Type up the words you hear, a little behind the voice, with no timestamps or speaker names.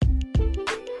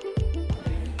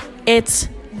It's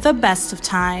the best of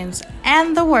times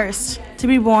and the worst to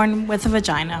be born with a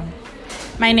vagina.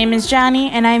 My name is Johnny,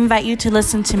 and I invite you to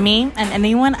listen to me and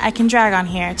anyone I can drag on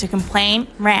here to complain,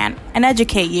 rant, and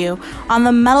educate you on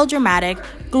the melodramatic,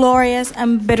 glorious,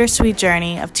 and bittersweet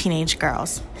journey of teenage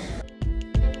girls.